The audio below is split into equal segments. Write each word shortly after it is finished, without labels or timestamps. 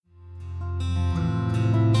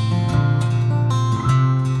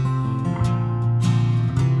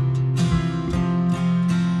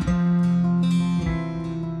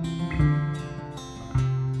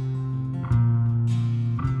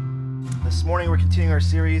morning we're continuing our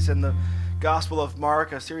series in the Gospel of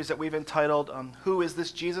Mark, a series that we've entitled, Who is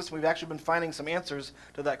this Jesus? We've actually been finding some answers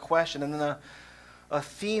to that question, and then a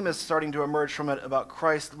theme is starting to emerge from it about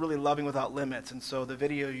Christ really loving without limits. And so the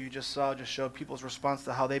video you just saw just showed people's response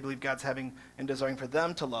to how they believe God's having and desiring for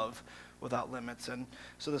them to love without limits. And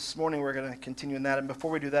so this morning we're going to continue in that. And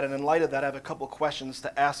before we do that, and in light of that, I have a couple questions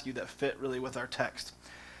to ask you that fit really with our text.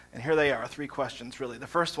 And here they are, 3 questions really. The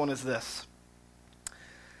first one is this.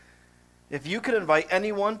 If you could invite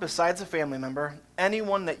anyone besides a family member,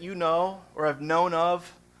 anyone that you know or have known of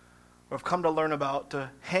or have come to learn about, to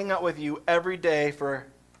hang out with you every day for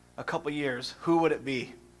a couple years, who would it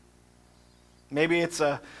be? Maybe it's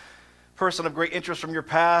a person of great interest from your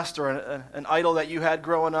past, or an idol that you had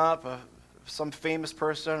growing up, some famous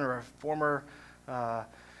person or a former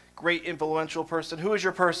great influential person. Who is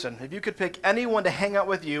your person? If you could pick anyone to hang out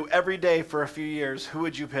with you every day for a few years, who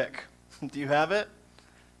would you pick? Do you have it?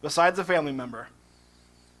 Besides a family member.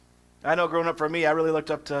 I know growing up for me, I really looked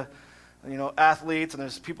up to, athletes, and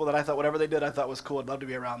there's people that I thought whatever they did, I thought was cool. I'd love to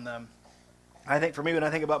be around them. I think for me, when I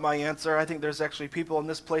think about my answer, I think there's actually people in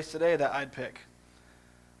this place today that I'd pick.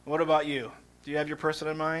 What about you? Do you have your person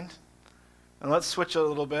in mind? And let's switch a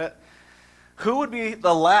little bit. Who would be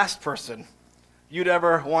the last person you'd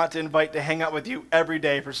ever want to invite to hang out with you every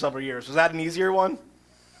day for several years? Was that an easier one?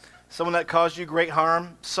 Someone that caused you great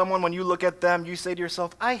harm? Someone when you look at them, you say to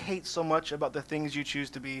yourself, I hate so much about the things you choose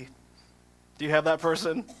to be. Do you have that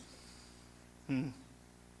person?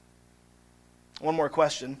 One more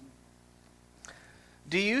question.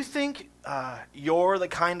 Do you think you're the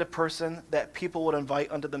kind of person that people would invite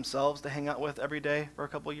unto themselves to hang out with every day for a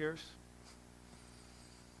couple years?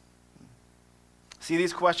 See,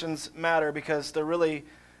 these questions matter because they're really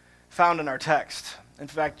found in our text. In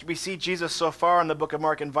fact, we see Jesus so far in the book of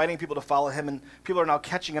Mark inviting people to follow him, and people are now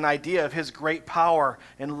catching an idea of his great power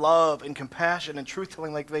and love and compassion and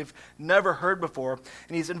truth-telling like they've never heard before.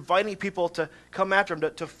 And he's inviting people to come after him,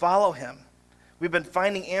 to follow him. We've been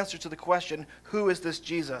finding answers to the question, who is this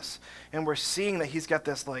Jesus? And we're seeing that he's got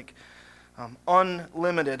this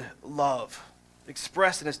unlimited love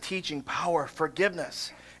expressed in his teaching, power,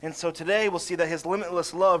 forgiveness. And so today we'll see that his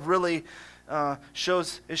limitless love really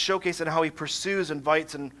is showcased in how he pursues,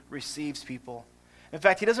 invites, and receives people. In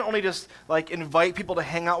fact, he doesn't only just invite people to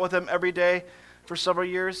hang out with him every day for several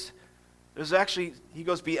years. He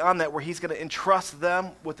goes beyond that, where he's going to entrust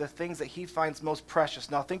them with the things that he finds most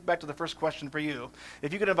precious. Now think back to the first question for you.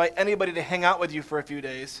 If you could invite anybody to hang out with you for a few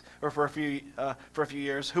days or for a few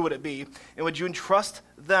years, who would it be? And would you entrust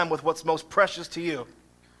them with what's most precious to you?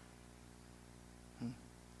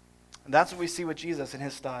 And that's what we see with Jesus in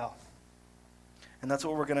his style. And that's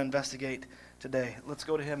what we're going to investigate today. Let's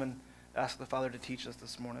go to him and ask the Father to teach us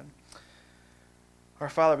this morning. Our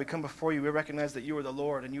Father, we come before you. We recognize that you are the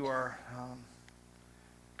Lord, and you are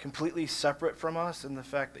completely separate from us in the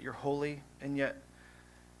fact that you're holy, and yet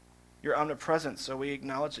you're omnipresent. So we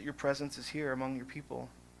acknowledge that your presence is here among your people.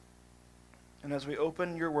 And as we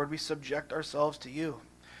open your word, we subject ourselves to you,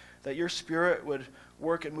 that your Spirit would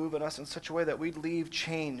work and move in us in such a way that we'd leave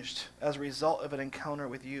changed as a result of an encounter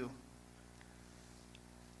with you.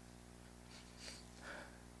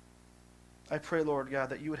 I pray, Lord God,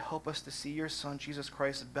 that you would help us to see your Son, Jesus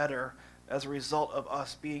Christ, better as a result of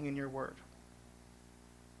us being in your word.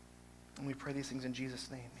 And we pray these things in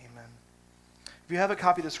Jesus' name. Amen. If you have a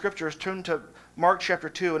copy of the scriptures, turn to Mark chapter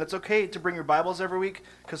 2. And it's okay to bring your Bibles every week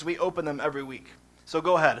because we open them every week. So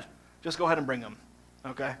go ahead. Just go ahead and bring them.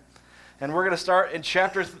 Okay? And we're going to start in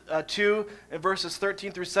chapter 2, in verses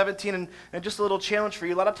 13 through 17. And just a little challenge for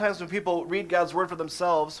you. A lot of times when people read God's word for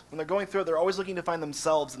themselves, when they're going through it, they're always looking to find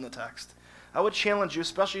themselves in the text. I would challenge you,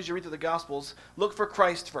 especially as you read through the Gospels, look for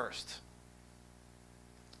Christ first.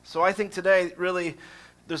 So I think today, really,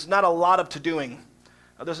 there's not a lot of to-doing.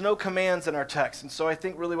 There's no commands in our text. And so I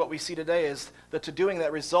think really what we see today is the to-doing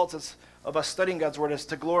that results of us studying God's word is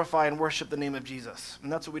to glorify and worship the name of Jesus.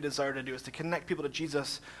 And that's what we desire to do, is to connect people to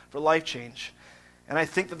Jesus for life change. And I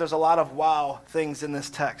think that there's a lot of wow things in this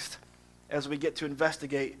text as we get to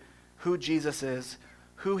investigate who Jesus is,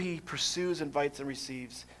 who he pursues, invites, and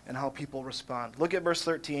receives, and how people respond. Look at verse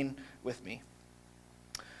 13 with me.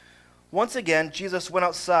 Once again, Jesus went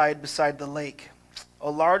outside beside the lake.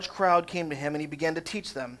 A large crowd came to him, and he began to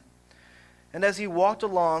teach them. And as he walked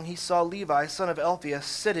along, he saw Levi, son of Alphaeus,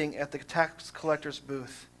 sitting at the tax collector's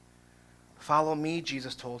booth. Follow me,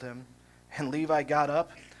 Jesus told him. And Levi got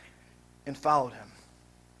up and followed him.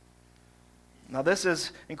 Now this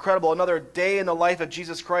is incredible, another day in the life of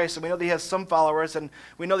Jesus Christ, and we know that he has some followers, and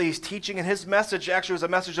we know that he's teaching, and his message actually was a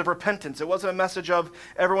message of repentance. It wasn't a message of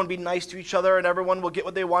everyone be nice to each other and everyone will get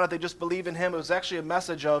what they want if they just believe in him. It was actually a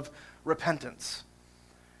message of repentance.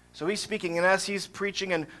 So he's speaking, and as he's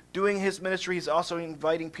preaching and doing his ministry, he's also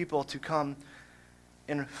inviting people to come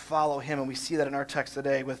and follow him, and we see that in our text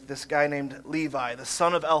today with this guy named Levi, the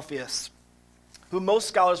son of Alphaeus, who most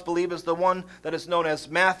scholars believe is the one that is known as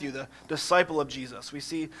Matthew, the disciple of Jesus. We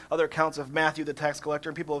see other accounts of Matthew, the tax collector,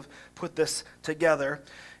 and people have put this together.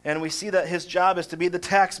 And we see that his job is to be the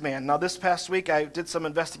tax man. Now, this past week, I did some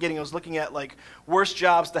investigating. I was looking at, worst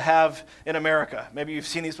jobs to have in America. Maybe you've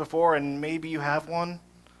seen these before, and maybe you have one.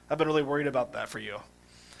 I've been really worried about that for you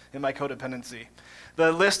in my codependency.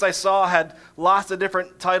 The list I saw had lots of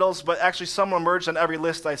different titles, but actually some emerged on every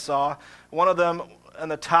list I saw. One of them in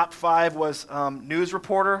the top 5 was news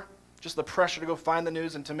reporter, just the pressure to go find the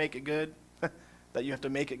news and to make it good. That you have to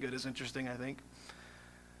make it good is interesting, I think.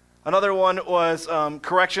 Another one was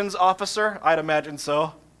corrections officer. I'd imagine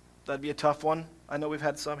so. That'd be a tough one. I know we've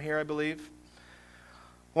had some here, I believe.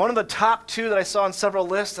 One of the top 2 that I saw on several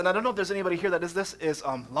lists, and I don't know if there's anybody here that is this, is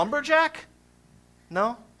lumberjack?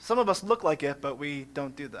 No? Some of us look like it, but we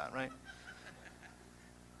don't do that, right?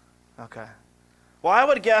 Okay. Well, I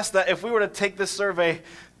would guess that if we were to take this survey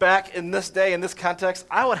back in this day, in this context,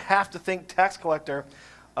 I would have to think tax collector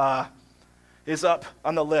is up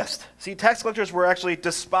on the list. See, tax collectors were actually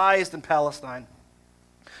despised in Palestine.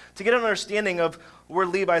 To get an understanding of where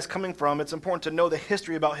Levi is coming from, it's important to know the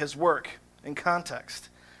history about his work in context.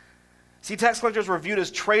 See, tax collectors were viewed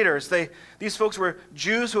as traitors. These folks were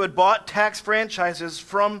Jews who had bought tax franchises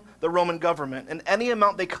from the Roman government, and any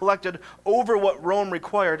amount they collected over what Rome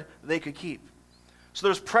required, they could keep. So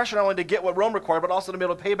there's pressure not only to get what Rome required, but also to be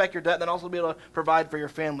able to pay back your debt and then also to be able to provide for your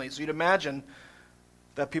family. So you'd imagine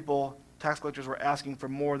that tax collectors were asking for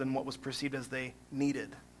more than what was perceived as they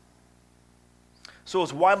needed. So it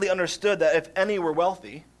was widely understood that if any were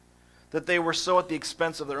wealthy, that they were so at the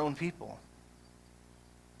expense of their own people.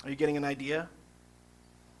 Are you getting an idea?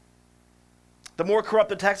 The more corrupt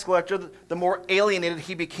the tax collector, the more alienated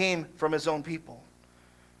he became from his own people.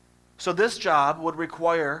 So this job would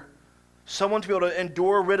require someone to be able to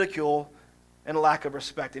endure ridicule and lack of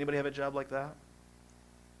respect. Anybody have a job like that?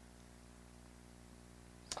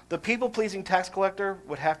 The people-pleasing tax collector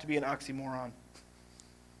would have to be an oxymoron.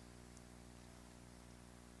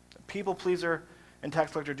 A people-pleaser and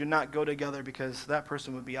tax collector do not go together because that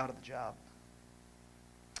person would be out of the job.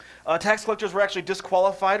 Tax collectors were actually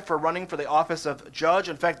disqualified for running for the office of judge.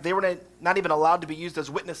 In fact, they were not even allowed to be used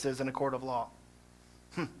as witnesses in a court of law.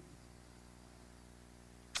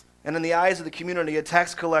 And in the eyes of the community, a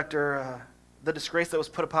tax collector, the disgrace that was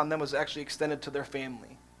put upon them was actually extended to their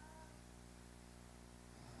family.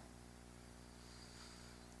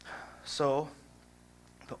 So,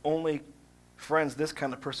 the only friends this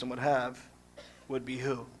kind of person would have would be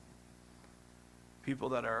who? People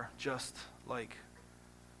that are just like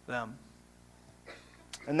them.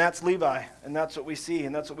 And that's Levi, and that's what we see,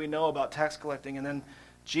 and that's what we know about tax collecting. And then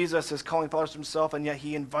Jesus is calling followers to himself, and yet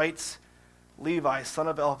he invites Levi, son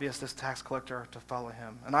of Alphaeus, this tax collector, to follow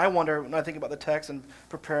him. And I wonder, when I think about the text and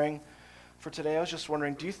preparing for today, I was just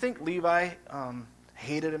wondering, do you think Levi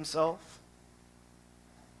hated himself?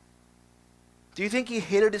 Do you think he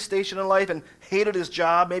hated his station in life and hated his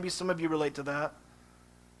job? Maybe some of you relate to that.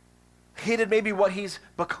 Hated maybe what he's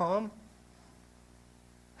become?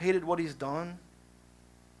 Hated what he's done?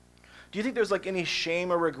 Do you think there's any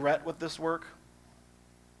shame or regret with this work?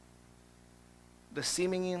 The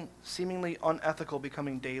seemingly unethical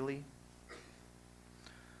becoming daily?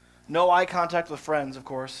 No eye contact with friends, of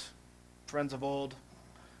course. Friends of old.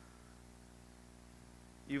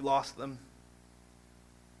 You lost them.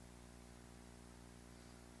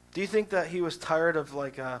 Do you think that he was tired of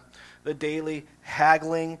the daily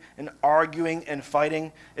haggling and arguing and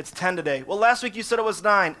fighting? It's 10 today. Well, last week you said it was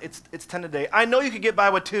 9. It's 10 today. I know you could get by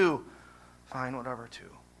with 2. Fine, whatever, 2.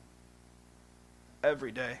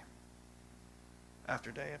 Every day.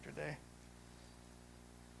 After day after day.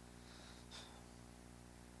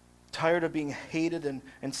 Tired of being hated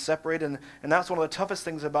and separated. And that's one of the toughest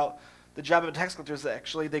things about the job of a tax collector is that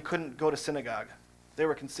actually they couldn't go to synagogue. They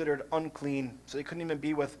were considered unclean, so they couldn't even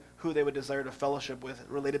be with who they would desire to fellowship with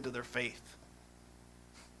related to their faith.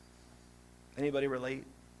 Anybody relate?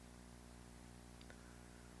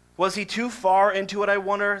 Was he too far into it, I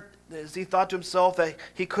wonder? Has he thought to himself that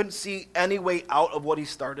he couldn't see any way out of what he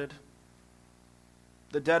started?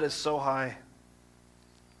 The debt is so high.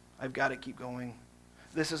 I've got to keep going.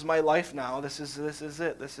 This is my life now. This is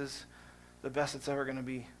it. This is the best it's ever going to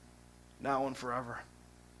be, now and forever.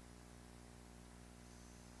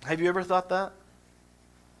 Have you ever thought that?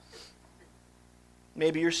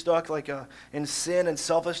 Maybe you're stuck in sin and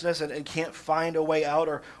selfishness and can't find a way out.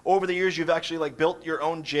 Or over the years, you've actually built your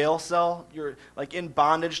own jail cell. You're in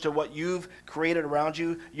bondage to what you've created around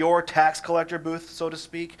you. Your tax collector booth, so to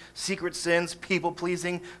speak. Secret sins,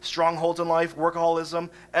 people-pleasing, strongholds in life, workaholism.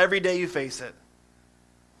 Every day you face it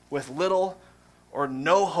with little or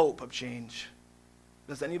no hope of change.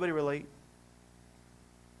 Does anybody relate?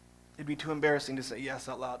 It'd be too embarrassing to say yes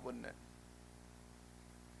out loud, wouldn't it?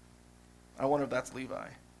 I wonder if that's Levi.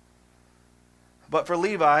 But for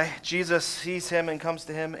Levi, Jesus sees him and comes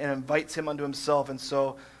to him and invites him unto himself. And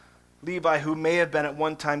so Levi, who may have been at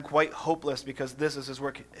one time quite hopeless because this is his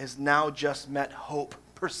work, has now just met hope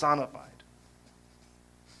personified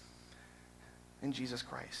in Jesus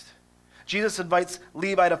Christ. Jesus invites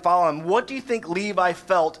Levi to follow him. What do you think Levi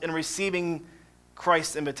felt in receiving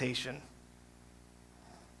Christ's invitation?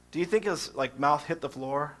 Do you think his mouth hit the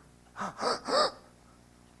floor?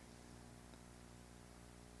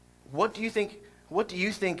 What do you think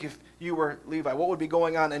if you were Levi? What would be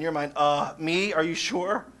going on in your mind? Me? Are you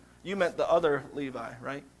sure? You meant the other Levi,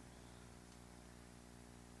 right?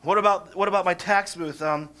 What about my tax booth?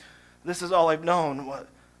 This is all I've known.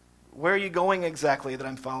 Where are you going exactly that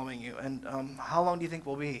I'm following you? And how long do you think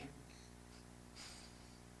we'll be?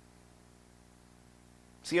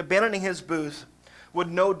 See, abandoning his booth would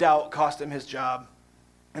no doubt cost him his job.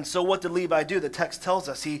 And so what did Levi do? The text tells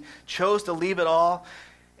us he chose to leave it all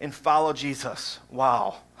and follow Jesus.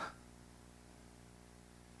 Wow.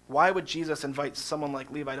 Why would Jesus invite someone like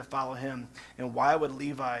Levi to follow him? And why would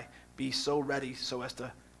Levi be so ready so as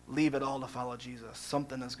to leave it all to follow Jesus?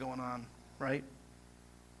 Something is going on, right?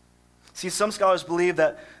 See, some scholars believe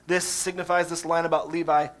that this line about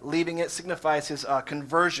Levi leaving it signifies his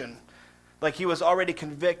conversion. Like he was already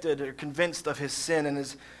convicted or convinced of his sin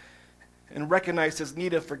and recognized his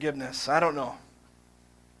need of forgiveness. I don't know.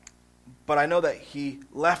 But I know that he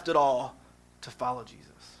left it all to follow Jesus.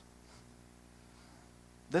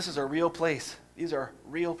 This is a real place. These are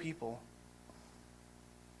real people.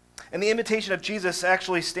 And the invitation of Jesus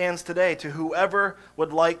actually stands today to whoever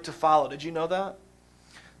would like to follow. Did you know that?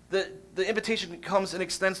 The invitation comes and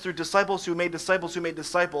extends through disciples who made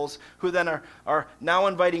disciples who then are now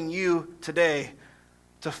inviting you today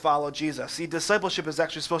to follow Jesus. See, discipleship is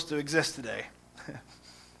actually supposed to exist today.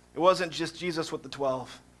 It wasn't just Jesus with the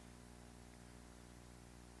 12.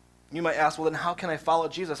 You might ask, well, then how can I follow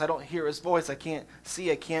Jesus? I don't hear his voice. I can't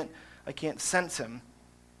see. I can't sense him.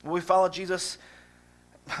 Well, we follow Jesus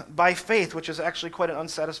by faith, which is actually quite an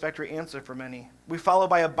unsatisfactory answer for many. We follow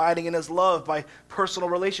by abiding in his love, by personal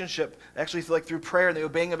relationship, actually through prayer and the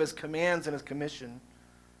obeying of his commands and his commission,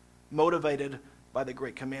 motivated by the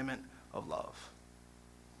great commandment of love.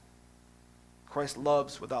 Christ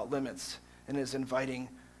loves without limits and is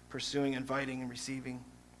pursuing, inviting, and receiving.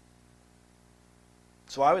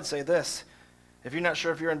 So I would say this, if you're not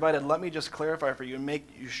sure if you're invited, let me just clarify for you and make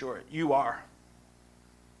you sure you are.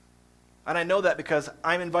 And I know that because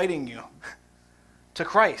I'm inviting you to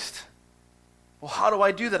Christ. Well, how do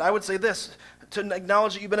I do that? I would say this, to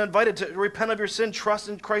acknowledge that you've been invited, to repent of your sin, trust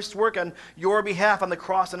in Christ's work on your behalf on the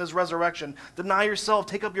cross and his resurrection. Deny yourself,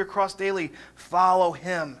 take up your cross daily, follow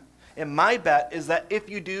him. And my bet is that if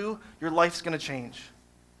you do, your life's going to change.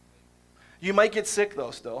 You might get sick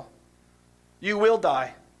though still. You will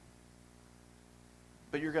die.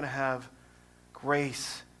 But you're going to have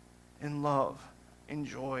grace and love and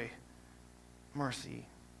joy, mercy.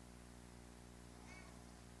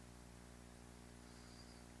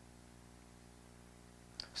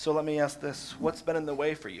 So let me ask this. What's been in the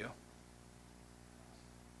way for you?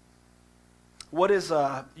 What is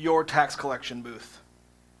your tax collection booth?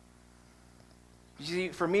 You see,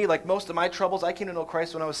 for me, most of my troubles, I came to know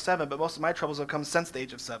Christ when I was 7, but most of my troubles have come since the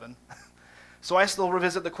age of 7. So I still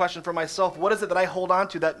revisit the question for myself, what is it that I hold on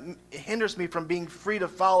to that hinders me from being free to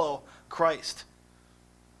follow Christ?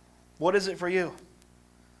 What is it for you?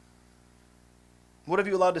 What have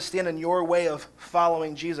you allowed to stand in your way of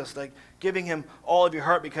following Jesus, giving him all of your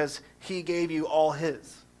heart because he gave you all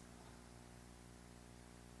his?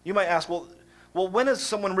 You might ask, well, when is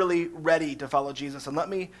someone really ready to follow Jesus? And let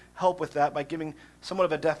me help with that by giving somewhat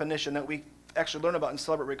of a definition that we actually learn about in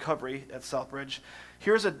Celebrate Recovery at Southbridge.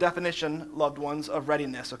 Here's a definition, loved ones, of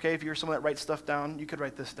readiness, okay? If you're someone that writes stuff down, you could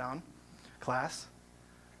write this down, class.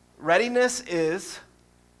 Readiness is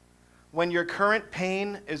when your current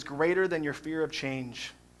pain is greater than your fear of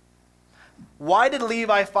change. Why did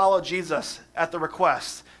Levi follow Jesus at the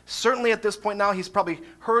request? Certainly at this point now, he's probably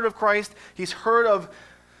heard of Christ. He's heard of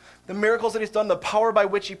the miracles that he's done, the power by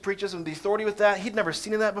which he preaches, and the authority with that. He'd never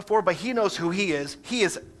seen that before, but he knows who he is. He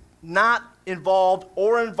is not involved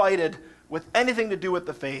or invited with anything to do with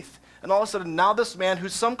the faith. And all of a sudden, now this man, who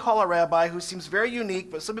some call a rabbi, who seems very unique,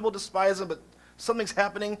 but some people despise him, but something's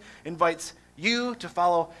happening, invites you to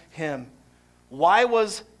follow him. Why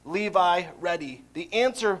was Levi ready? The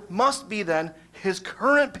answer must be then, his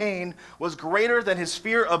current pain was greater than his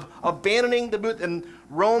fear of abandoning the booth and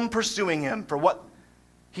Rome pursuing him for what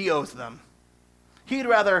he owes them. He'd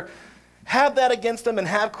rather have that against him and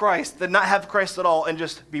have Christ than not have Christ at all and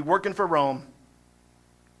just be working for Rome.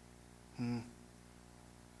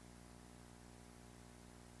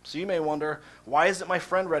 So you may wonder, why isn't my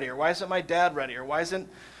friend ready? Or why isn't my dad ready? Or why isn't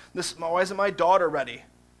my daughter ready?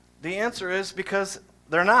 The answer is because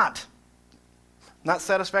they're not. Not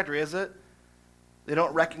satisfactory, is it? They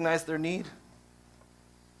don't recognize their need.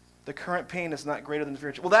 The current pain is not greater than the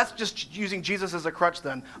future. Well, that's just using Jesus as a crutch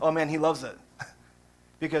then. Oh man, he loves it.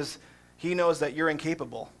 Because he knows that you're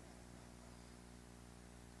incapable.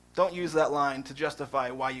 Don't use that line to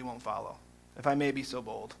justify why you won't follow, if I may be so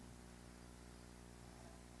bold.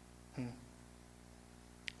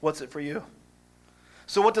 What's it for you?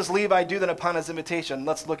 So what does Levi do then upon his invitation?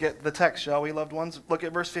 Let's look at the text, shall we, loved ones? Look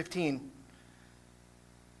at verse 15.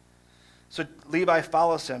 So Levi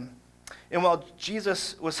follows him. And while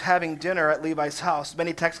Jesus was having dinner at Levi's house,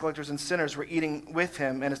 many tax collectors and sinners were eating with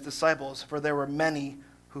him and his disciples, for there were many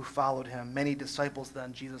who followed him. Many disciples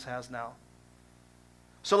then Jesus has now.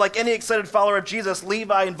 So like any excited follower of Jesus,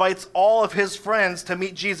 Levi invites all of his friends to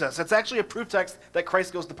meet Jesus. It's actually a proof text that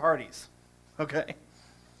Christ goes to parties. Okay?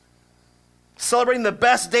 Celebrating the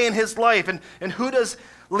best day in his life. And who does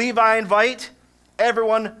Levi invite?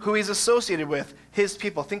 Everyone who he's associated with, his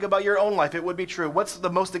people. Think about your own life. It would be true. What's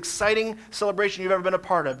the most exciting celebration you've ever been a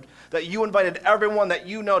part of? That you invited everyone that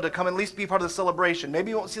you know to come at least be part of the celebration.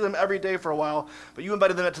 Maybe you won't see them every day for a while, but you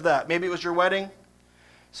invited them to that. Maybe it was your wedding,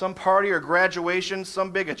 some party or graduation,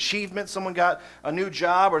 some big achievement. Someone got a new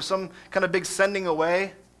job or some kind of big sending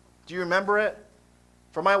away. Do you remember it?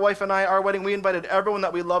 For my wife and I, our wedding, we invited everyone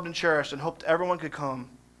that we loved and cherished and hoped everyone could come.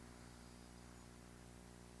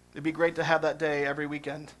 It'd be great to have that day every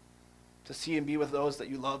weekend, to see and be with those that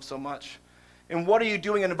you love so much. And what are you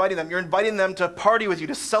doing in inviting them? You're inviting them to party with you,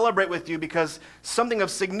 to celebrate with you, because something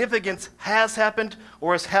of significance has happened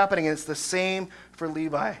or is happening, and it's the same for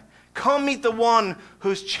Levi. Come meet the one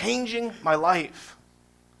who's changing my life.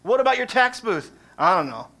 What about your tax booth? I don't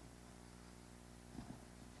know.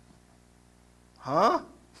 Huh?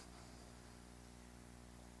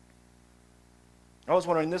 I was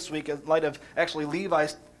wondering this week, in light of actually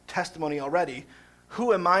Levi's testimony already,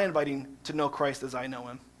 who am I inviting to know Christ as I know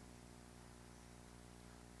him?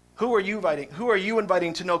 Who are you inviting? Who are you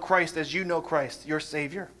inviting to know Christ as you know Christ, your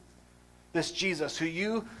Savior? This Jesus, who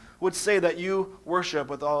you would say that you worship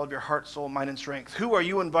with all of your heart, soul, mind, and strength. Who are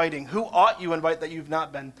you inviting? Who ought you invite that you've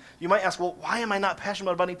not been? You might ask, well, why am I not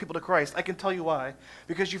passionate about inviting people to Christ? I can tell you why.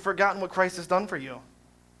 Because you've forgotten what Christ has done for you.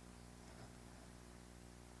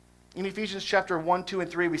 In Ephesians chapter 1, 2, and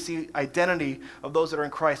 3, we see identity of those that are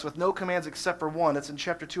in Christ with no commands except for one. It's in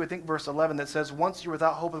chapter 2, I think verse 11, that says, once you're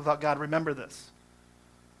without hope and without God, remember this.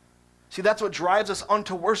 See, that's what drives us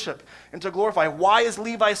unto worship and to glorify. Why is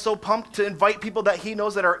Levi so pumped to invite people that he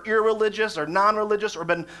knows that are irreligious or non-religious or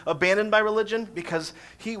been abandoned by religion? Because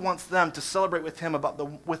he wants them to celebrate with him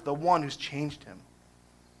with the one who's changed him.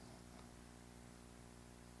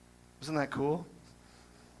 Isn't that cool?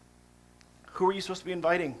 Who are you supposed to be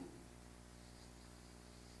inviting?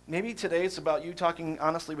 Maybe today it's about you talking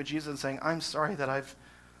honestly with Jesus and saying, I'm sorry that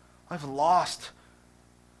I've lost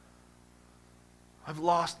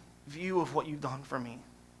view of what you've done for me.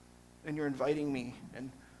 And you're inviting me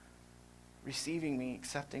and receiving me,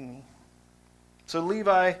 accepting me. So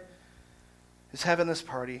Levi is having this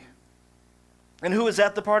party. And who is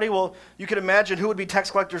at the party? Well, you can imagine who would be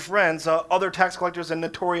tax collectors' friends, other tax collectors and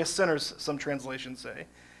notorious sinners, some translations say.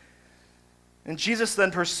 And Jesus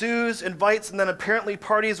then pursues, invites, and then apparently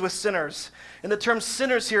parties with sinners. And the term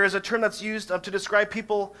sinners here is a term that's used to describe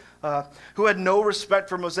people who had no respect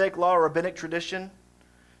for Mosaic law or rabbinic tradition,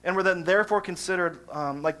 and were then therefore considered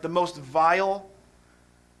like the most vile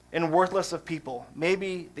and worthless of people.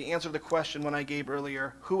 Maybe the answer to the question when I gave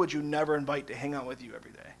earlier, who would you never invite to hang out with you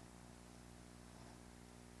every day?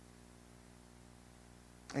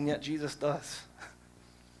 And yet Jesus does.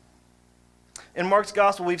 In Mark's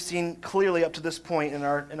gospel, we've seen clearly up to this point in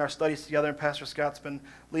our studies together, and Pastor Scott's been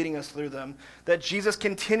leading us through them, that Jesus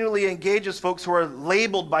continually engages folks who are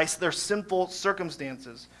labeled by their sinful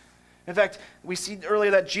circumstances. In fact, we see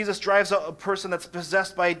earlier that Jesus drives out a person that's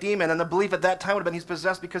possessed by a demon, and the belief at that time would have been he's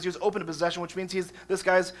possessed because he was open to possession, which means this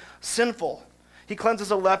guy's sinful. He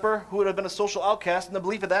cleanses a leper who would have been a social outcast, and the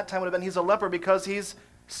belief at that time would have been he's a leper because he's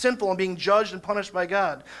sinful and being judged and punished by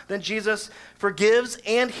God. Then Jesus forgives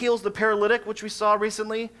and heals the paralytic, which we saw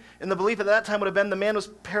recently. And the belief at that time would have been the man was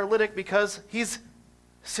paralytic because he's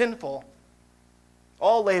sinful.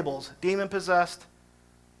 All labels, demon-possessed,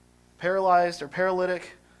 paralyzed or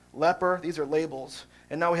paralytic, leper, these are labels.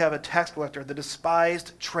 And now we have a tax collector, the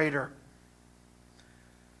despised traitor,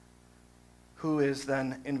 who is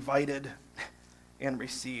then invited and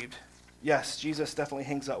received. Yes, Jesus definitely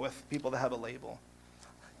hangs out with people that have a label.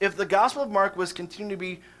 If the Gospel of Mark was continuing to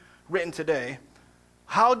be written today,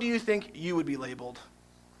 how do you think you would be labeled?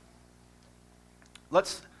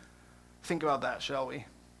 Let's think about that, shall we?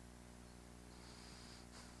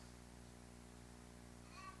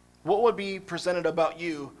 What would be presented about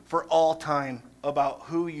you for all time, about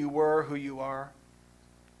who you were, who you are?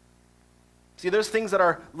 See, there's things that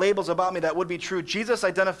are labels about me that would be true. Jesus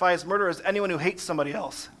identifies murderer as anyone who hates somebody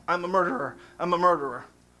else. I'm a murderer. I'm a murderer.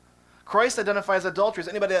 Christ identifies adultery as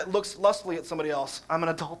anybody that looks lustfully at somebody else. I'm an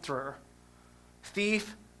adulterer.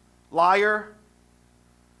 Thief, liar,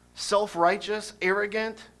 self-righteous,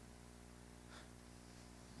 arrogant,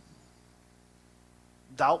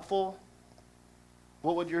 doubtful.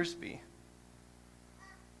 What would yours be?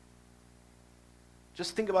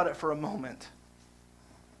 Just think about it for a moment.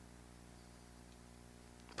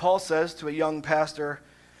 Paul says to a young pastor,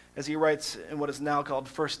 as he writes in what is now called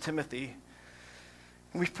 1 Timothy,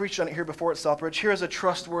 and we've preached on it here before at Southbridge, here is a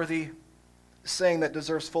trustworthy saying that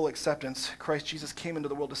deserves full acceptance. Christ Jesus came into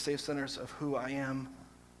the world to save sinners, of who I am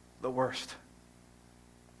the worst.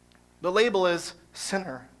 The label is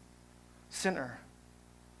sinner. Sinner.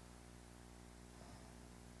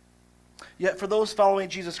 Yet for those following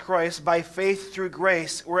Jesus Christ, by faith through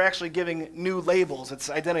grace, we're actually giving new labels. It's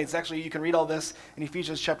identity. It's actually, you can read all this in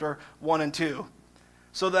Ephesians chapter 1 and 2.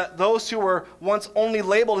 So that those who were once only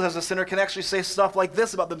labeled as a sinner can actually say stuff like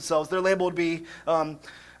this about themselves. Their label would be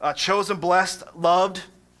chosen, blessed, loved,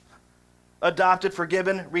 adopted,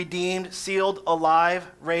 forgiven, redeemed, sealed, alive,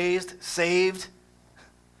 raised, saved,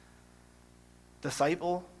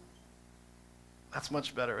 disciple. That's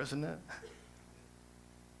much better, isn't it?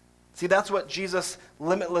 See, that's what Jesus'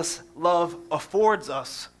 limitless love affords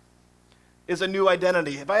us, is a new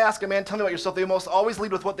identity. If I ask a man, tell me about yourself, they almost always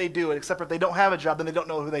lead with what they do, except if they don't have a job, then they don't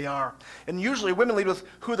know who they are. And usually women lead with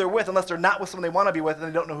who they're with, unless they're not with someone they want to be with, and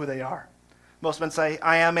they don't know who they are. Most men say,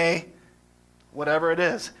 I am a whatever it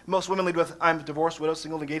is. Most women lead with, I'm divorced, widow,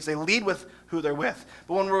 single, engaged. They lead with who they're with.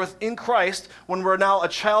 But when we're in Christ, when we're now a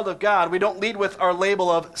child of God, we don't lead with our label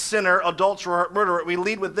of sinner, adulterer, murderer. We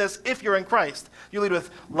lead with this, if you're in Christ. You lead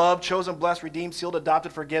with love, chosen, blessed, redeemed, sealed,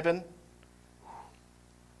 adopted, forgiven.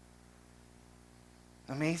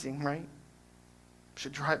 Amazing, right?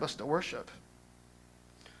 Should drive us to worship.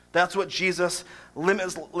 That's what Jesus'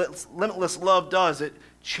 limitless love does. It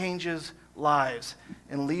changes lives.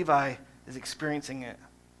 And Levi is experiencing it.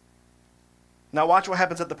 Now watch what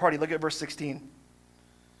happens at the party. Look at verse 16.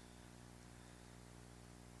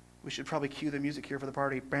 We should probably cue the music here for the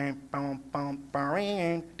party.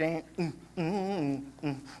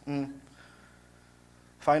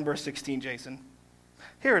 Find verse 16, Jason.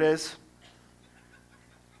 Here it is.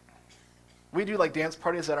 We do like dance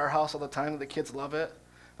parties at our house all the time. The kids love it.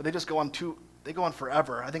 But they just go on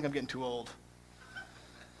forever. I think I'm getting too old.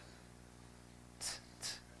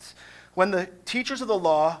 When the teachers of the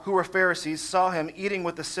law, who were Pharisees, saw him eating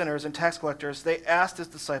with the sinners and tax collectors, they asked his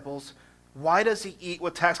disciples, why does he eat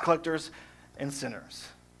with tax collectors and sinners?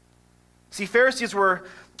 See, Pharisees were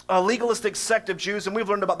a legalistic sect of Jews, and we've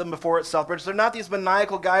learned about them before at Southbridge. They're not these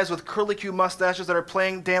maniacal guys with curly-Q mustaches that are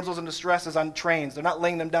playing damsels in distresses on trains. They're not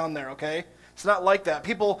laying them down there, okay? It's not like that.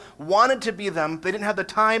 People wanted to be them. They didn't have the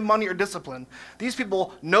time, money, or discipline. These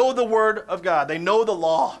people know the word of God. They know the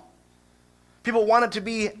law. People wanted to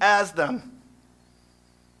be as them.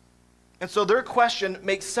 And so their question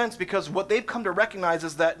makes sense because what they've come to recognize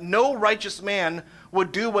is that no righteous man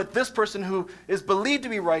would do what this person who is believed to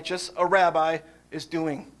be righteous, a rabbi, is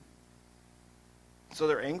doing. So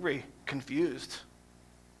they're angry, confused.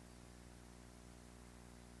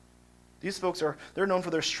 These folks they're known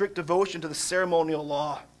for their strict devotion to the ceremonial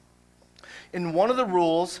law. And one of the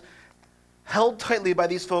rules held tightly by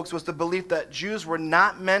these folks was the belief that Jews were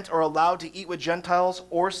not meant or allowed to eat with Gentiles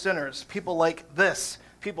or sinners. People like this,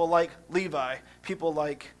 people like Levi, people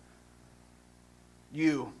like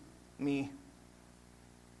you, me,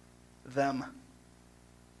 them.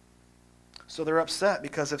 So they're upset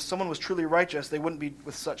because if someone was truly righteous, they wouldn't be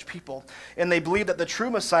with such people. And they believed that the true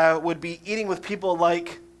Messiah would be eating with people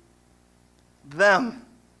like them.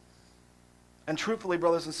 And truthfully,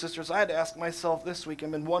 brothers and sisters, I had to ask myself this week,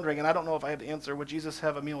 I've been wondering, and I don't know if I have the answer, would Jesus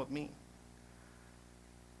have a meal with me?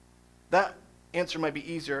 That answer might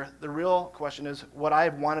be easier. The real question is, would I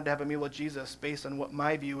have wanted to have a meal with Jesus based on what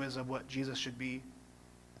my view is of what Jesus should be?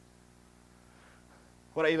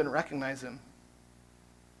 Would I even recognize him?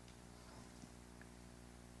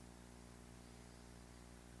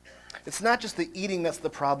 It's not just the eating that's the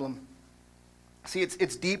problem. See,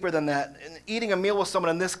 it's deeper than that. And eating a meal with someone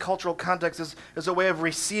in this cultural context is a way of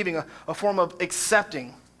receiving, a form of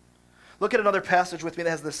accepting. Look at another passage with me that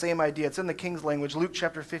has the same idea. It's in the King's language, Luke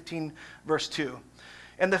chapter 15, verse 2.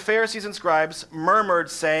 And the Pharisees and scribes murmured,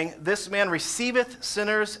 saying, "This man receiveth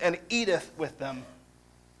sinners and eateth with them."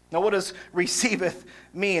 Now, what does receiveth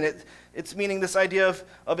mean? It's meaning this idea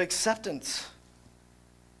of acceptance.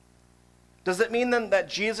 Does it mean then that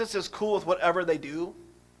Jesus is cool with whatever they do?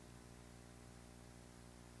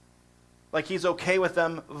 Like he's okay with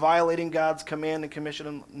them violating God's command and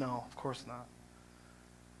commission? No, of course not.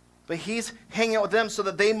 But he's hanging out with them so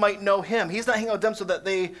that they might know him. He's not hanging out with them so that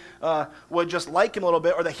they would just like him a little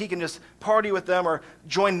bit, or that he can just party with them or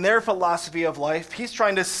join their philosophy of life. He's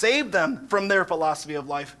trying to save them from their philosophy of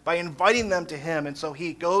life by inviting them to him. And so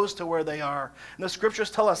he goes to where they are. And the scriptures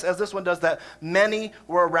tell us, as this one does, that many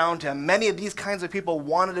were around him. Many of these kinds of people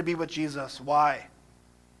wanted to be with Jesus. Why?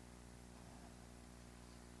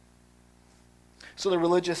 So the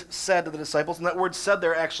religious said to the disciples, and that word said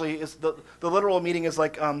there actually is, the literal meaning is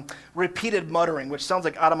like repeated muttering, which sounds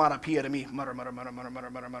like automatopoeia to me. Mutter, mutter, mutter, mutter,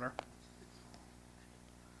 mutter, mutter, mutter.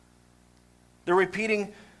 They're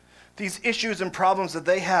repeating these issues and problems that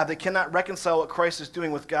they have. They cannot reconcile what Christ is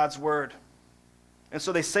doing with God's word. And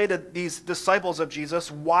so they say to these disciples of Jesus,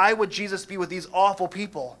 why would Jesus be with these awful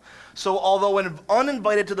people? So although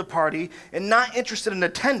uninvited to the party and not interested in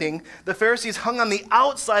attending, the Pharisees hung on the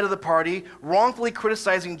outside of the party, wrongfully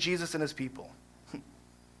criticizing Jesus and his people.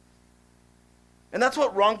 And that's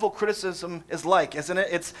what wrongful criticism is like, isn't it?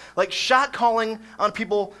 It's like shot calling on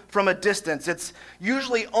people from a distance. It's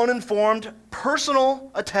usually uninformed, personal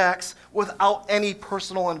attacks without any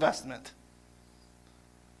personal investment.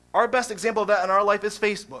 Our best example of that in our life is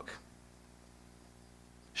Facebook.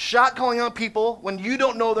 Shot calling on people when you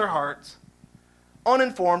don't know their hearts,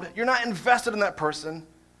 uninformed, you're not invested in that person,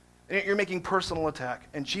 and you're making personal attack.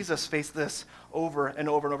 And Jesus faced this over and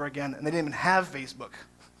over and over again, and they didn't even have Facebook.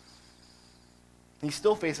 He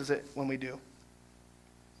still faces it when we do.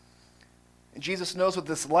 And Jesus knows what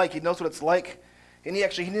this is like. He knows what it's like. And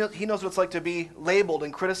he knows what it's like to be labeled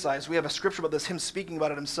and criticized. We have a scripture about this, him speaking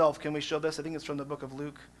about it himself. Can we show this? I think it's from the book of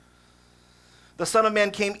Luke. The Son of Man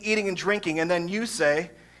came eating and drinking, and then you say,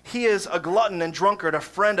 he is a glutton and drunkard, a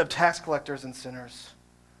friend of tax collectors and sinners.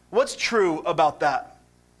 What's true about that?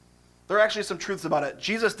 There are actually some truths about it.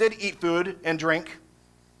 Jesus did eat food and drink.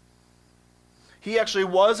 He actually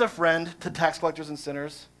was a friend to tax collectors and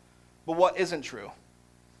sinners. But what isn't true?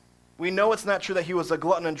 We know it's not true that he was a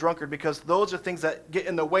glutton and drunkard, because those are things that get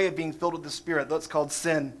in the way of being filled with the Spirit. That's called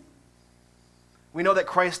sin. We know that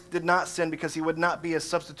Christ did not sin because he would not be a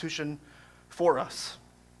substitution for us.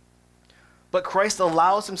 But Christ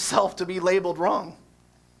allows himself to be labeled wrong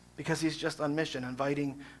because he's just on mission,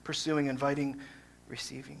 inviting,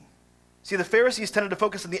 receiving. See, the Pharisees tended to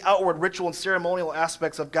focus on the outward ritual and ceremonial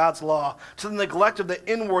aspects of God's law to the neglect of the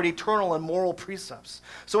inward, eternal, and moral precepts.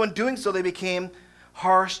 So in doing so, they became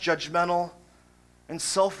harsh, judgmental, and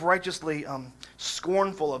self-righteously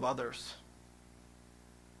scornful of others.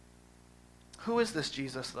 Who is this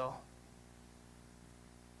Jesus, though?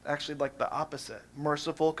 Actually, like the opposite.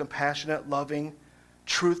 Merciful, compassionate, loving,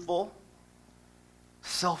 truthful,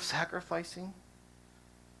 self-sacrificing.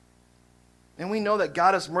 And we know that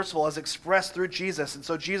God is merciful as expressed through Jesus. And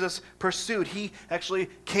so Jesus pursued. He actually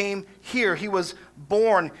came here. He was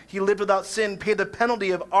born. He lived without sin, paid the penalty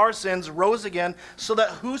of our sins, rose again, so that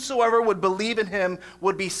whosoever would believe in him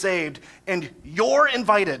would be saved. And you're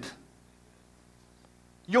invited.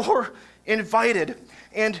 You're invited.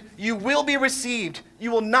 And you will be received.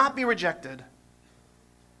 You will not be rejected.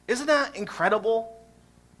 Isn't that incredible?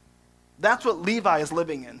 That's what Levi is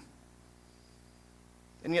living in.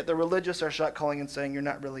 And yet the religious are shot calling and saying, you're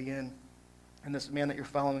not really in. And this man that you're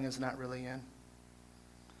following is not really in.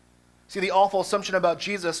 See, the awful assumption about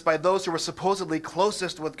Jesus by those who were supposedly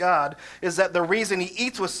closest with God is that the reason he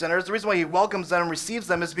eats with sinners, the reason why he welcomes them and receives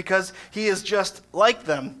them, is because he is just like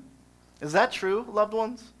them. Is that true, loved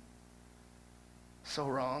ones? So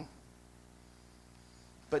wrong.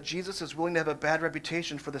 But Jesus is willing to have a bad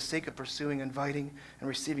reputation for the sake of pursuing, inviting, and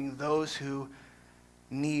receiving those who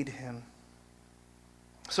need him.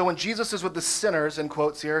 So when Jesus is with the sinners, in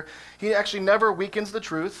quotes here, he actually never weakens the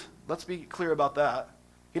truth. Let's be clear about that.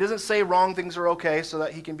 He doesn't say wrong things are okay so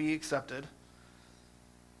that he can be accepted.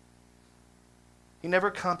 He never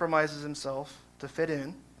compromises himself to fit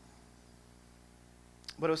in.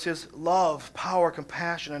 But it was his love, power,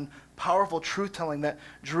 compassion, and powerful truth-telling that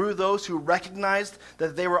drew those who recognized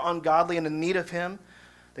that they were ungodly and in need of him.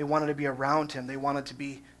 They wanted to be around him. They wanted to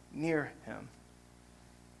be near him.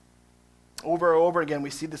 Over and over again, we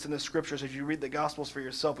see this in the scriptures. As you read the Gospels for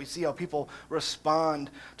yourself, we see how people respond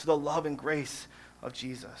to the love and grace of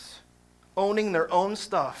Jesus, owning their own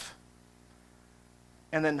stuff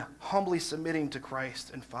and then humbly submitting to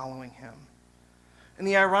Christ and following him. And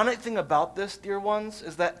the ironic thing about this, dear ones,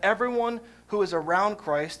 is that everyone who is around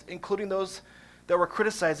Christ, including those that were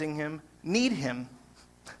criticizing him, need him,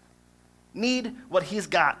 need what he's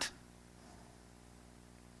got.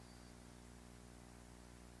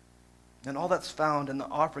 And all that's found in the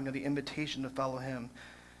offering of the invitation to follow him.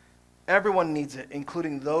 Everyone needs it,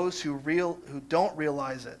 including those who don't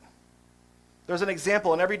realize it. There's an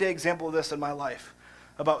example, an everyday example of this in my life,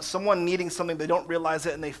 about someone needing something, they don't realize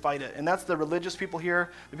it, and they fight it. And that's the religious people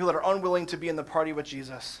here, the people that are unwilling to be in the party with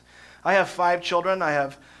Jesus. I have 5 children. I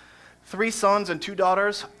have 3 sons and 2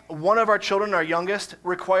 daughters. One of our children, our youngest,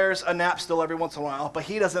 requires a nap still every once in a while, but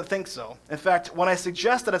he doesn't think so. In fact, when I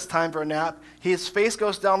suggest that it's time for a nap, his face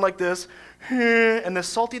goes down like this, and this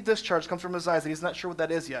salty discharge comes from his eyes, and he's not sure what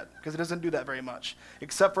that is yet, because he doesn't do that very much,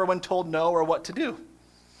 except for when told no or what to do.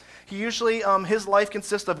 He usually, his life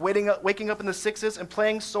consists of waking up in the 6s and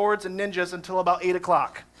playing swords and ninjas until about 8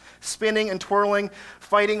 o'clock. Spinning and twirling,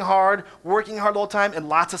 fighting hard, working hard all the time, and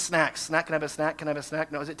lots of snacks. Can I have a snack? Can I have a snack?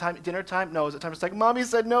 No. Is it dinner time? No. Is it time for a snack? Mommy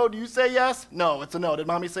said no. Do you say yes? No, it's a no. Did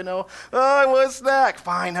mommy say no? Oh, I want a snack.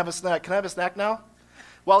 Fine, have a snack. Can I have a snack now?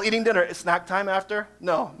 While eating dinner, is snack time after?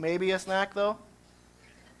 No. Maybe a snack, though?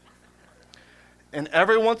 And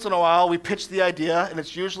every once in a while, we pitch the idea, and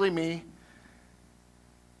it's usually me.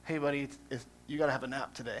 Hey, buddy, you got to have a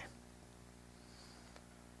nap today.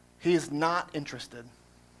 He is not interested.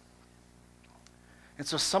 And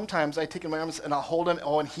so sometimes I take him in my arms and I'll hold him,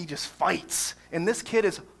 and he just fights. And this kid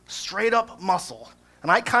is straight up muscle.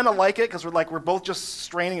 And I kind of like it because we're both just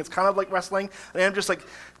straining. It's kind of like wrestling. And I'm just like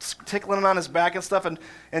tickling him on his back and stuff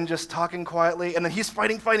and just talking quietly. And then he's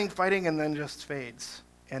fighting, and then just fades.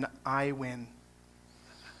 And I win.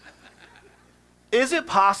 Is it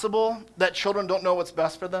possible that children don't know what's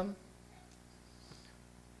best for them?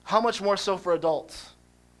 How much more so for adults?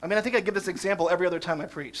 I mean, I think I give this example every other time I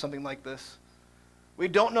preach, something like this. We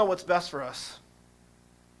don't know what's best for us.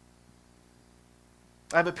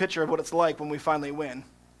 I have a picture of what it's like when we finally win.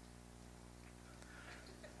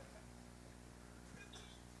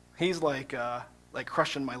 He's like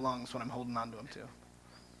crushing my lungs when I'm holding on to him too.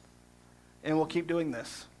 And we'll keep doing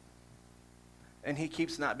this. And he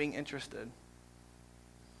keeps not being interested.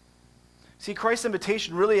 See, Christ's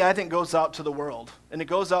invitation really, I think, goes out to the world. And it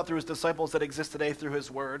goes out through his disciples that exist today through his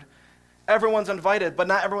word. Everyone's invited, but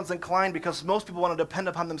not everyone's inclined because most people want to depend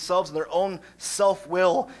upon themselves and their own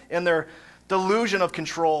self-will and their delusion of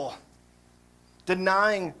control,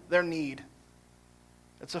 denying their need.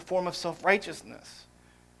 It's a form of self-righteousness.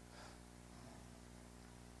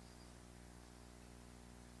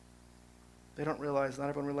 They don't realize, not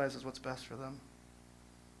everyone realizes what's best for them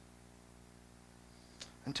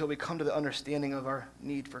until we come to the understanding of our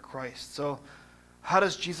need for Christ. So, how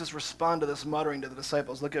does Jesus respond to this muttering to the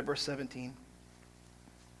disciples? Look at verse 17.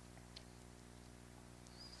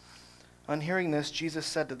 On hearing this, Jesus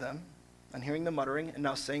said to them, on hearing the muttering, and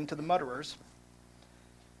now saying to the mutterers,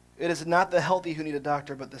 "It is not the healthy who need a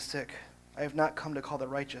doctor, but the sick. I have not come to call the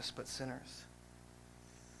righteous, but sinners."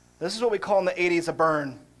 This is what we call in the 80s a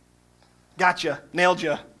burn. Gotcha, nailed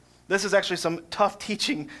you. This is actually some tough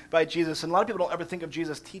teaching by Jesus. And a lot of people don't ever think of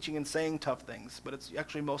Jesus teaching and saying tough things, but it's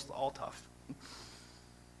actually all tough.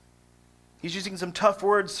 He's using some tough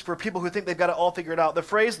words for people who think they've got it all figured out. The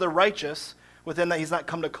phrase "the righteous," within that he's not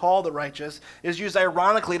come to call the righteous, is used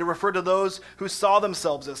ironically to refer to those who saw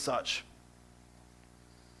themselves as such.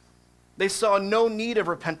 They saw no need of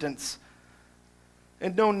repentance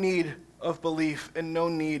and no need of belief and no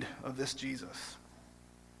need of this Jesus.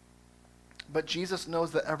 But Jesus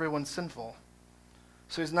knows that everyone's sinful,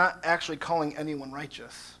 so he's not actually calling anyone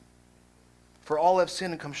righteous. For all have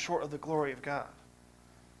sinned and come short of the glory of God.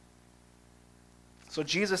 So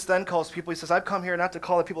Jesus then calls people, he says, "I've come here not to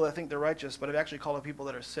call the people that think they're righteous, but I've actually called the people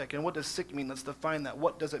that are sick." And what does sick mean? Let's define that.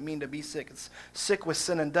 What does it mean to be sick? It's sick with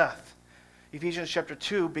sin and death. Ephesians chapter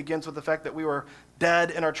 2 begins with the fact that we were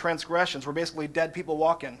dead in our transgressions. We're basically dead people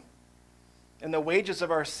walking. And the wages of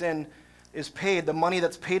our sin is paid. The money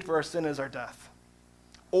that's paid for our sin is our death.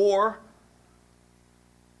 Or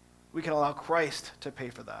we can allow Christ to pay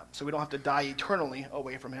for that. So we don't have to die eternally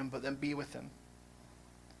away from him, but then be with him.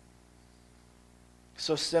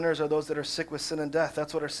 So sinners are those that are sick with sin and death.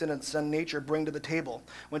 That's what our sin and sin nature bring to the table.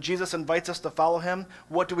 When Jesus invites us to follow him,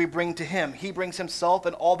 what do we bring to him? He brings himself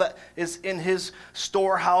and all that is in his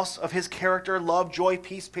storehouse of his character, love, joy,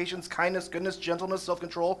 peace, patience, kindness, goodness, gentleness,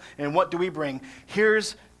 self-control. And what do we bring?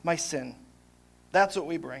 Here's my sin. That's what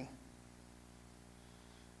we bring.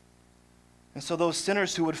 And so those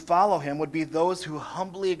sinners who would follow him would be those who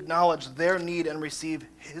humbly acknowledge their need and receive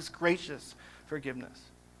his gracious forgiveness.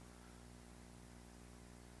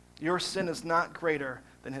 Your sin is not greater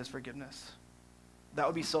than his forgiveness. That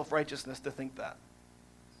would be self-righteousness to think that.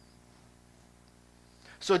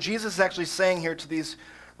 So Jesus is actually saying here to these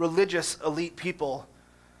religious elite people,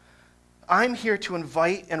 I'm here to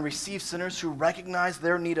invite and receive sinners who recognize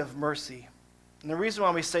their need of mercy. And the reason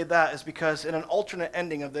why we say that is because in an alternate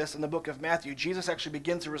ending of this in the book of Matthew, Jesus actually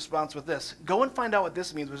begins the response with this. Go and find out what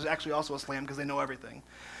this means, which is actually also a slam because they know everything.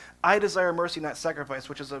 I desire mercy, not sacrifice,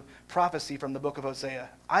 which is a prophecy from the book of Hosea.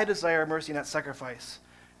 I desire mercy, not sacrifice.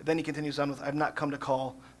 And then he continues on with, I've not come to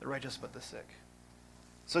call the righteous but the sick.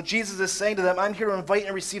 So Jesus is saying to them, I'm here to invite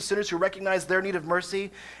and receive sinners who recognize their need of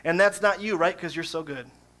mercy, and that's not you, right? Because you're so good.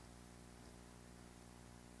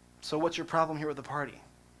 So what's your problem here with the party?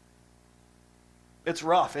 It's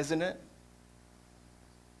rough, isn't it?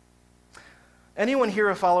 Anyone here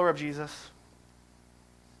a follower of Jesus?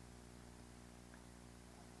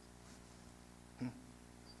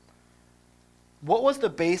 What was the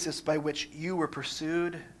basis by which you were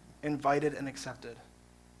pursued, invited, and accepted?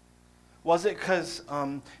 Was it because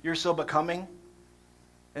you're so becoming?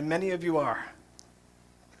 And many of you are.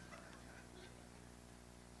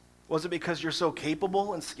 Was it because you're so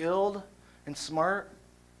capable and skilled and smart?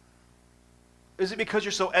 Is it because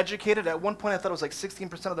you're so educated? At one point I thought it was like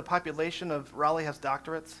 16% of the population of Raleigh has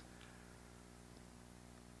doctorates.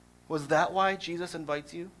 Was that why Jesus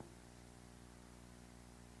invites you?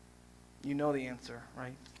 You know the answer,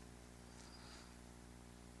 right?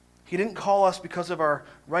 He didn't call us because of our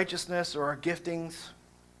righteousness or our giftings,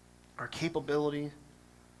 our capability.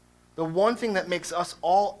 The one thing that makes us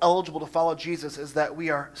all eligible to follow Jesus is that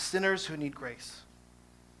we are sinners who need grace.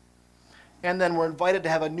 And then we're invited to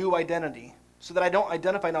have a new identity, so that I don't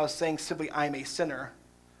identify now as saying simply I'm a sinner,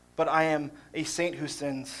 but I am a saint who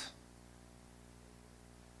sins.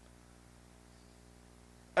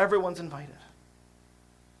 Everyone's invited.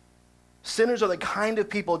 Sinners are the kind of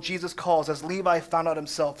people Jesus calls, as Levi found out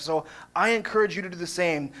himself. So I encourage you to do the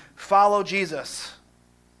same. Follow Jesus.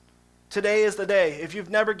 Today is the day. If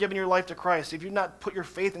you've never given your life to Christ, if you've not put your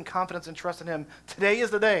faith and confidence and trust in him, today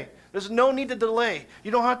is the day. There's no need to delay.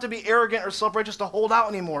 You don't have to be arrogant or self-righteous to hold out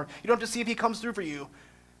anymore. You don't have to see if he comes through for you.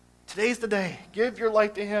 Today's the day. Give your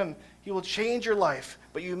life to him. He will change your life.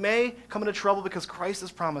 But you may come into trouble because Christ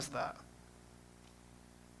has promised that.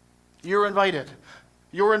 You're invited.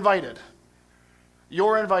 You're invited.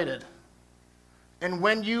 You're invited. And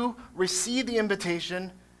when you receive the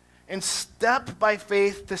invitation and step by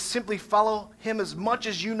faith to simply follow him as much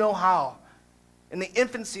as you know how, in the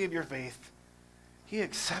infancy of your faith, he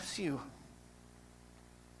accepts you.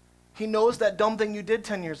 He knows that dumb thing you did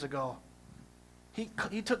 10 years ago.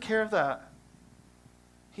 He took care of that.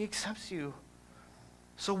 He accepts you.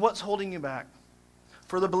 So what's holding you back?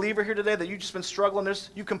 For the believer here today that you've just been struggling,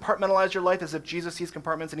 you compartmentalize your life as if Jesus sees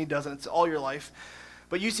compartments and he doesn't. It's all your life.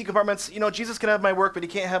 But you see compartments, Jesus can have my work, but he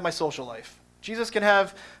can't have my social life. Jesus can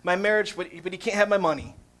have my marriage, but he can't have my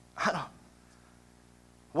money.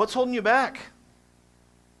 What's holding you back?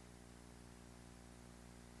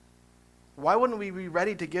 Why wouldn't we be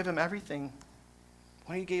ready to give him everything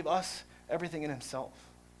when he gave us everything in himself?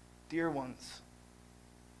 Dear ones,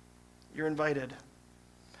 you're invited.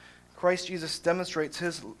 Christ Jesus demonstrates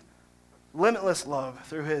his limitless love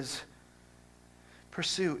through his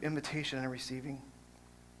pursuit, invitation, and receiving.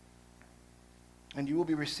 And you will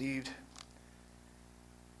be received,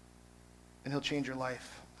 and he'll change your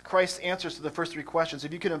life. Christ's answers to the first three questions,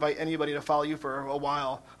 if you could invite anybody to follow you for a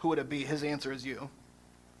while, who would it be? His answer is you.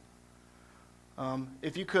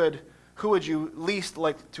 If you could, who would you least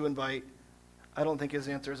like to invite? I don't think his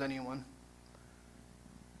answer is anyone.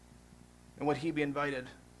 And would he be invited?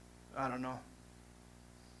 I don't know.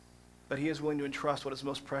 But he is willing to entrust what is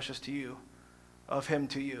most precious to you, of him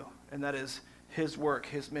to you, and that is his work,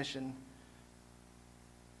 his mission.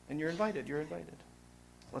 And you're invited. You're invited.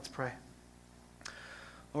 Let's pray.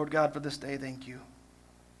 Lord God, for this day, thank you.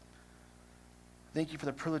 Thank you for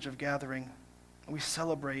the privilege of gathering. We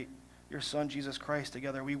celebrate your Son, Jesus Christ,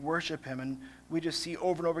 together. We worship him, and we just see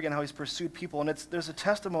over and over again how he's pursued people. And there's a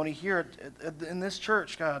testimony here in this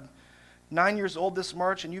church, God. 9 years old this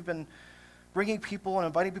March, and you've been bringing people and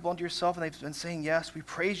inviting people into yourself, and they've been saying yes. We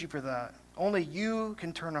praise you for that. Only you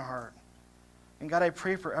can turn a heart. And God, I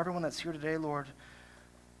pray for everyone that's here today, Lord,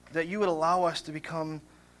 that you would allow us to become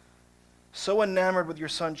so enamored with your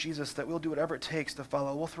Son, Jesus, that we'll do whatever it takes to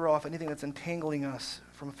follow. We'll throw off anything that's entangling us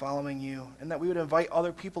from following you, and that we would invite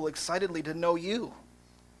other people excitedly to know you,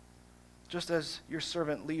 just as your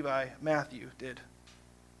servant Levi, Matthew, did.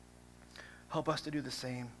 Help us to do the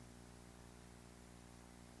same.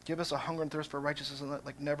 Give us a hunger and thirst for righteousness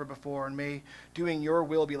like never before, and may doing your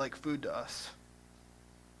will be like food to us.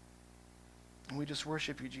 And we just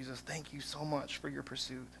worship you, Jesus. Thank you so much for your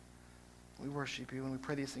pursuit. We worship you, and we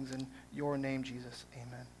pray these things in your name, Jesus.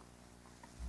 Amen.